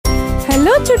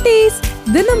Hello சுட்டீஸ்,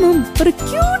 தினமும் ஒரு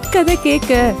cute கதை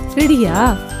கேட்க ரெடியா?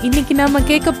 இன்னைக்கு நாம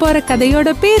கேட்க போற கதையோட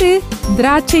பேரு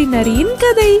திராட்சை நரியின்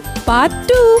கதை பார்ட்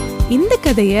 2. இந்த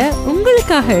கதைய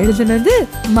உங்களுக்காக எழுதுனது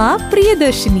மா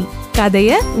பிரியதர்ஷினி.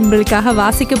 கதைய உங்களுக்காக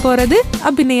வாசிக்க போறது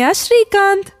அபிநயா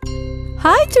ஸ்ரீகாந்த்.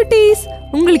 ஹாய் சுட்டீஸ்,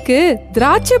 உங்களுக்கு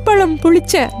திராட்சை பழம்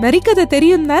புளிச்ச நரிக்கதை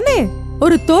தெரியும் தானே?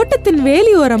 ஒரு தோட்டத்தின்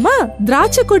வேலி ஓரமா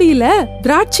திராட்சை கொடியில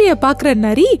திராட்சைய பாக்குற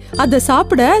நரி அத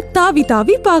சாப்பிட தாவி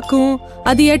தாவி பாக்கும்.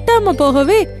 அது எட்டாம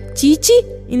போகவே சீச்சி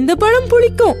இந்த பழம்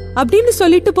புளிக்கும் அப்படின்னு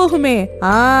சொல்லிட்டு போகுமே.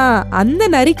 அந்த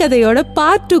நரி கதையோட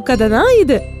பார்ட் 2 கதை தான்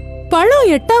இது. பழம்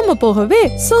எட்டாம போகவே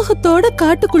சோகத்தோட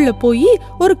காட்டுக்குள்ள போய்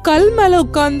ஒரு கல் மேல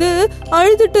உட்கார்ந்து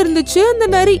அழுதுட்டு இருந்துச்சு அந்த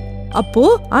நரி. அப்போ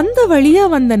அந்த வழியா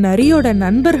வந்த நரியோட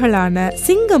நண்பர்களான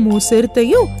சிங்கமும்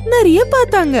சிறுத்தையும் நரிய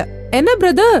பார்த்தாங்க. என்ன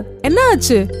பிரதர், என்ன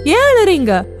ஆச்சு, ஏன்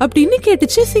அழறீங்க அப்படின்னு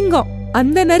கேட்டுச்சு சிங்கம்.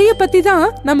 அந்த நரிய பத்தி தான்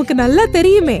நமக்கு நல்லா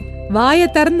தெரியுமே, வாய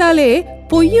திறந்தாலே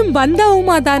பொய்யும்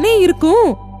பந்தாவுமா தானே இருக்கும்.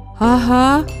 ஆஹா,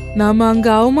 நாம அங்க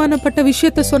அவமானப்பட்ட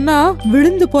விஷயத்த சொன்னா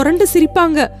விழுந்து புரண்டு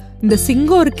சிரிப்பாங்க. இந்த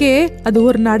சிங்கம் இருக்கே, அது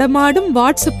ஒரு நடமாடும்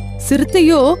வாட்ஸ்அப்.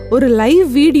 சிறுத்தையோ ஒரு லைவ்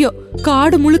வீடியோ,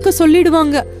 காடு முழுக்க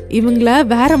சொல்லிடுவாங்க. இவங்கள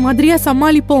வேற மாதிரியா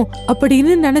சமாளிப்போம்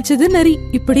அப்படின்னு நினைச்சது நரி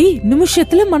இப்படி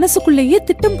நிமிஷத்துல மனசுக்குள்ளேயே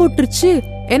திட்டம் போட்டுருச்சு.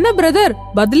 என்ன பிரதர்,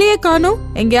 பதிலையே காணோம்,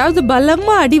 எங்கயாவது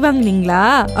பலமா அடி வாங்குனீங்களா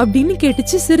அப்படின்னு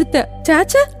கேட்டுச்சு சிறுத்தை.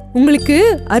 சாச்சா, உங்களுக்கு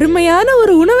அருமையான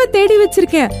ஒரு உணவை தேடி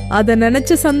வச்சிருக்கேன், அத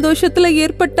நினைச்ச சந்தோஷத்துல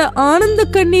ஏற்பட்ட ஆனந்த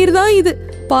கண்ணீர் தான் இது.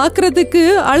 பாக்குறதுக்கு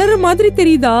அலற மாதிரி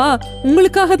தெரியுதா?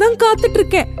 உங்களுக்காக தான் காத்துட்டு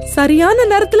இருக்கேன், சரியான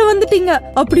நேரத்துல வந்துட்டீங்க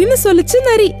அப்படின்னு சொல்லிச்சு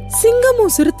நரி.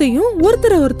 சிங்கமும் சிறுத்தையும்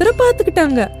ஒருத்தரை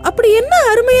பாத்துக்கிட்டாங்க. அப்படி என்ன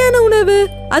அருமையான உணவு,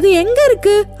 அது எங்க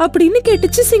இருக்கு அப்படின்னு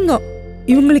கேட்டுச்சு சிங்கம்.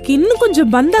 இவங்களுக்கு இன்னும்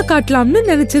கொஞ்சம் பந்தா காட்டலாம்னு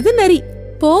நினைச்சது நரி.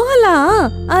 போகலாம்,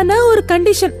 ஆனா ஒரு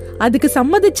கண்டிஷன், அதுக்கு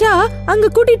சம்மதிச்சா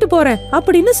அங்க கூட்டிட்டு போறேன்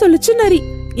அப்படின்னு சொல்லிச்சு நரி.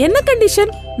 என்ன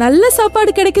கண்டிஷன்? நல்ல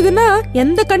சாப்பாடு கிடைக்குதுன்னா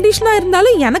எந்த கண்டிஷனா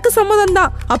இருந்தாலும் எனக்கு சம்மதம்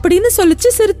தான் அப்படின்னு சொல்லிச்சு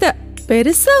சிறுத்தை.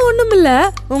 பெருசா ஒண்ணுமில்ல,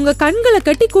 உங்க கண்களை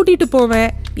கட்டி கூட்டிட்டு போவேன்,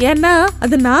 ஏன்னா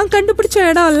அது நான் கண்டுபிடிச்ச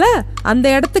இடம் இல்ல, அந்த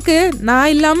இடத்துக்கு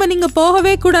நான் இல்லாம நீங்க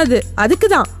போகவே கூடாது,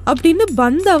 அதுக்குதான் அப்படின்னு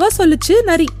பந்தாவா சொல்லுச்சு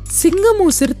நரி.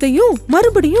 சிங்கமும் சிறுத்தையும்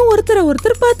மறுபடியும்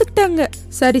ஒருத்தர் பாத்துக்கிட்டாங்க.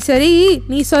 சரி சரி,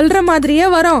 நீ சொல்ற மாதிரியே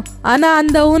வரோம், ஆனா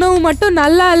அந்த உணவு மட்டும்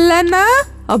நல்லா இல்லன்னா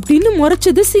அப்படின்னு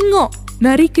முறைச்சது சிங்கம்.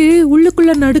 நரிக்கு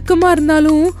உள்ளுக்குள்ள நடுக்கமா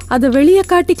இருந்தாலும் அத வெளியே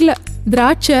காட்டிக்கல.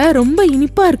 திராட்சை ரொம்ப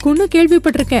இனிப்பா இருக்கும்னு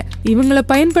கேள்விப்பட்டிருக்கேன், இவங்களை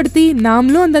பயன்படுத்தி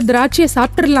நாமளும் அந்த திராட்சைய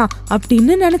சாப்பிட்டுறலாம்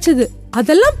அப்படின்னு நினைச்சது.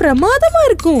 அதெல்லாம் பிரமாதமா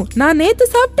இருக்கும், நான் நேத்து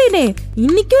சாப்பிட்டேனே,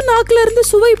 இன்னைக்கும் நாக்குல இருந்து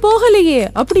சுவை போகலையே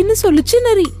அப்படின்னு சொல்லிச்சு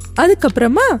நரி.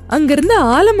 அதுக்கப்புறமா அங்கிருந்த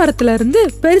ஆலமரத்துல இருந்து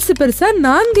பெருசு பெருசா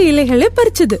 4 இலைகளை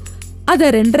பறிச்சது.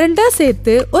 அத 2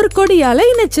 சேர்த்து ஒரு கொடியால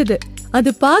இணைச்சது.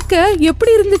 அது பார்க்க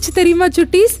எப்படி இருந்துச்சு தெரியுமா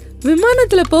சுட்டீஸ்?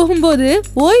 விமானத்துல போகும்போது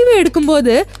ஓய்வு எடுக்கும்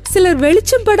போது சிலர்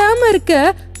வெளிச்சம் படாம இருக்க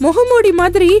முகமூடி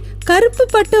மாதிரி கருப்பு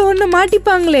பட்டு ஒண்ணு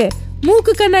மாட்டிப்பாங்களே,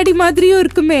 மூக்கு கண்ணாடி மாதிரியும்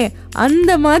இருக்குமே,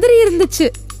 அந்த மாதிரி இருந்துச்சு.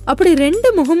 அப்படி 2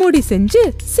 முகமூடி செஞ்சு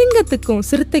சிங்கத்துக்கும்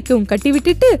சிறுத்தைக்கும் கட்டி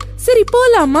விட்டுட்டு சரி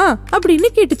போலாமா அப்படின்னு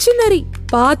கேட்டுச்சு நரி.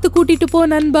 பார்த்து கூட்டிட்டு போ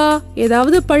நண்பா,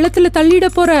 ஏதாவது பள்ளத்துல தள்ளிட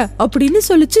போற அப்படின்னு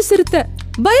சொல்லிச்சு சிறுத்தை.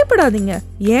 பயப்படாதீங்க,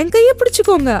 என் கைய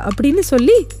பிடிச்சுக்கோங்க அப்படின்னு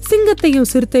சொல்லி சிங்கத்தையும்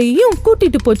சிறுத்தையும்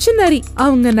கூட்டிட்டு போச்சு நரி.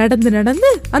 அவங்க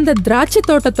நடந்து அந்த திராட்சை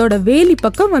தோட்டத்தோட வேலி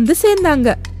பக்கம் வந்து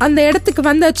சேர்ந்தாங்க. அந்த இடத்துக்கு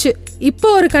வந்தாச்சு. இப்போ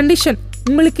ஒரு கண்டிஷன்,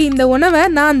 உங்களுக்கு இந்த உணவை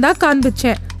நான் தான்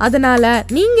காண்பிச்சேன், அதனால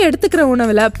நீங்க எடுத்துக்கிற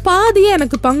உணவுல பாதியே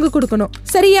எனக்கு பங்கு கொடுக்கணும்,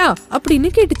 சரியா அப்படின்னு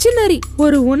கேட்டுச்சு நரி.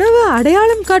 ஒரு உணவை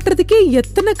அடையாளம் காட்டுறதுக்கே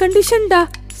எத்தனை கண்டிஷன்டா.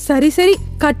 சரி சரி,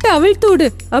 கட்டை அவிழ்த்து விடு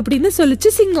அப்படின்னு சொல்லிச்சு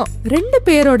சிங்கம். 2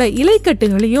 பேரோட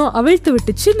இலைக்கட்டுகளையும் அவிழ்த்து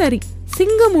விட்டுச்சு நரி.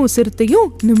 சிங்கமும் சிறுத்தையும்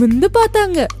நிமிர்ந்து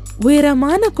பார்த்தாங்க.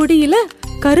 உயரமான கொடியில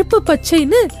கருப்பு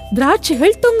பச்சைன்னு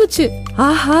திராட்சைகள் தொங்குச்சு.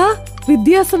 ஆஹா,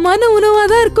 வித்தியாசமான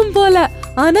உணவாதான் இருக்கும் போல,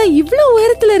 ஆனா இவ்வளவு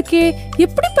உயரத்துல இருக்கே,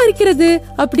 எப்படி பறிக்கிறது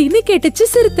அப்படின்னு கேட்டுச்சு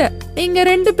சிறுத்தை. நீங்க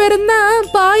 2 பேரும்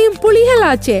தான் பாயும்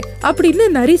புலிகளாச்சே அப்படின்னு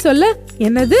நரி சொல்ல,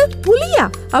 என்னது புலியா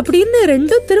அப்படின்னு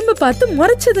 2ம் திரும்ப பார்த்து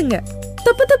முறைச்சதுங்க.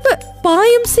 தப்பு,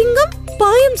 பாயும் சிங்கம்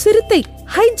பாயும் சிறுத்தை,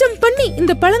 ஹை ஜம்ப் பண்ணி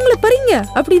இந்த பழங்களை பறிங்க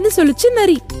அப்படின்னு சொல்லிச்சு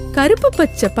நரி. கருப்பு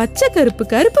பச்சை பச்சை கருப்பு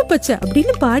கருப்பு பச்சை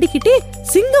அப்படின்னு பாடிக்கிட்டே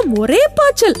சிங்கம் ஒரே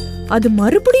பாய்ச்சல். அது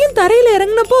மறுபடியும் தரையில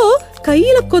இறங்கினப்போ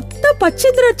கையில கொத்த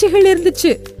பச்சை திராட்சைகள்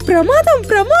இருந்துச்சு. பிரமாதம்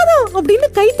பிரமாதம் அப்படின்னு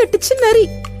கை தட்டுச்சு நரி.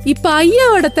 இப்ப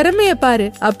ஐயாவோட திறமைய பாரு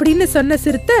அப்படின்னு சொன்ன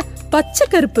சிறுத்தை பச்சை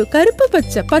கருப்பு கருப்பு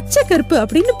பச்சை பச்சை கருப்பு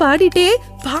அப்படின்னு பாடிட்டே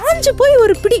பாஞ்சு போய்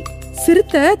ஒரு பிடி.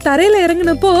 சிறுத்தை தரையில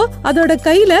இறங்கினப்போ அதோட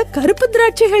கையில கருப்பு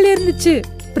திராட்சைகள் இருந்துச்சு.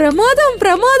 பிரமாதம்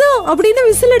பிரமாதம் அப்படின்னு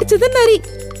விசில் அடிச்சது நரி.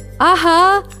 ஆஹா,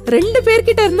 2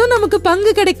 பேர்கிட்ட இருந்தும் நமக்கு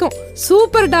பங்கு கிடைக்கும்,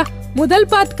 சூப்பர்டா, முதல்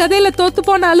பார்ட் கதையில தோத்து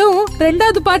போனாலும்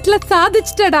ரெண்டாவது பார்ட்ல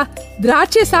சாதிச்சிட்டடா,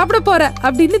 திராட்சையை சாப்பிட போற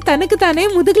அப்படின்னு தனக்கு தானே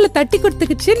முதுகுல தட்டி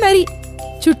கொடுத்துக்குச்சு நரி.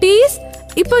 சுட்டீஸ்,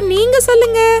 இப்போ நீங்க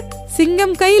சொல்லுங்க,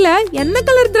 சிங்கம் கையில என்ன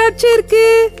கலர் திராட்சை இருக்கு?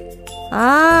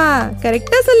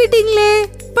 கரெக்டா சொல்லிட்டீங்களே,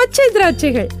 பச்சை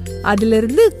திராட்சைகள். அதுல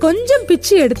இருந்து கொஞ்சம்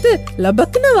பிச்சு எடுத்து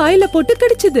லபக்குன்னு வாயில போட்டு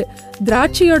கடிச்சது.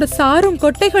 திராட்சையோட சாரும்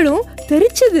கொட்டைகளும்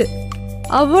தெரிச்சது.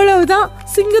 அவ்வளவுதான்.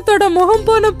 சிங்கத்தோட முகம்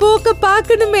போன போக்க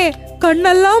பாக்கணுமே,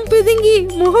 கண்ணெல்லாம் பிதுங்கி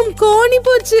முகம் கோணி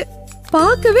போச்சு.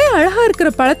 பார்க்கவே அழகா இருக்கிற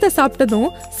பழத்தை சாப்பிட்டதும்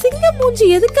சிங்கம் மூஞ்சி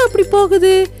எதுக்கு அப்படி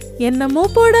போகுது, என்னமோ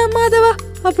போடா மாதவா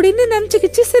அப்படின்னு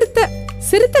நினைச்சுக்கிச்சு சிறுத்தை.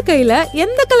 சிறுத்தை கையில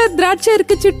எந்த கலர் திராட்சை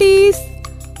இருக்கு சுட்டீஸ்?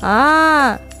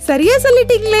 சரியா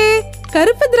சொல்லிட்டீங்களே,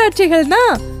 கருப்பு திராட்சைகள்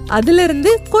தான். அதுல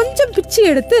இருந்து கொஞ்சம் பிச்சு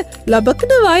எடுத்து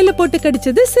லபக்குன்னு வாயில போட்டு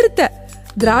கடிச்சது சிறுத்தை.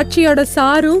 திராட்சையோட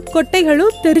சாரும்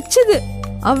கொட்டைகளும் தெரிச்சது.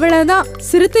 அவ்வளவுதான்.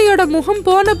 சிறுத்தையோட முகம்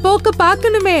போன போக்க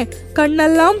பாக்கணுமே,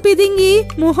 கண்ணெல்லாம் பிதுங்கி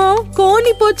முகம்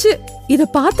கோணி போச்சு. இத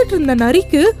பாத்துட்டு இருந்த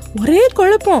நரிக்கு ஒரே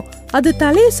குழப்பம். அது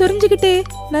தலைய சொரிஞ்சுக்கிட்டே,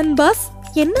 நண்பாஸ்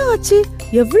என்ன ஆச்சு?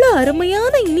 எவ்வளவு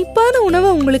அருமையான இனிப்பான உணவை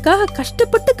உங்களுக்காக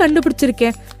கஷ்டப்பட்டு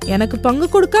கண்டுபிடிச்சிருக்கேன், எனக்கு பங்கு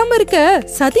கொடுக்காம இருக்க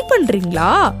சதி பண்றீங்களா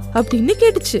அப்படின்னு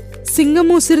கேட்டுச்சு.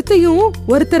 சிங்கமும் சிறுத்தையும்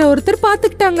ஒருத்தர்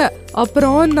பாத்துக்கிட்டாங்க.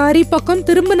 அப்புறம் நரி பக்கம்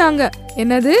திரும்பினாங்க.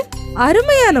 என்னது,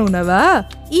 அருமையான உணவா,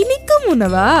 இனிக்கும்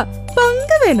உணவா,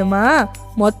 பங்கு வேணுமா,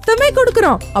 மொத்தமே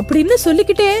கொடுக்கறோம் அப்படின்னு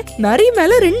சொல்லிக்கிட்டே நரி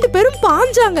மேல 2 பேரும்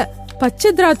பாஞ்சாங்க. பச்சை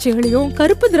திராட்சைகளையும்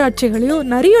கருப்பு திராட்சைகளையும்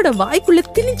நரியோட வாய்க்குள்ள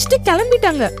திணிச்சிட்டு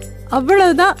கிளம்பிட்டாங்க.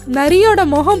 அவ்வளவுதான். நரியோட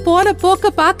முகம் போன போக்க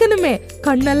பாக்கணுமே,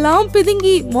 கண்ணெல்லாம்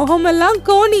பிதுங்கி முகமெல்லாம்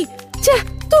கோணி.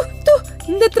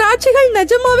 இந்த திராட்சைகள்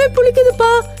நிஜமாவே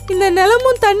புளிக்குதுப்பா, இந்த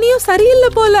நிலமும் தண்ணியும் சரியில்லை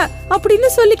போல அப்படின்னு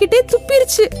சொல்லிக்கிட்டே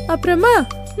துப்பிருச்சு. அப்புறமா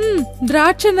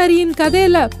திராட்சை நரியின்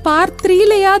கதையில பார்ட்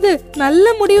 3லயாவது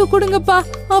நல்ல முடிவு கொடுங்கப்பா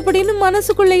அப்படின்னு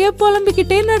மனசுக்குள்ளேயே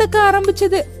புலம்பிக்கிட்டே நடக்க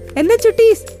ஆரம்பிச்சது. என்ன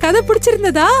சுட்டீஸ், கதை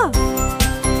பிடிச்சிருந்ததா?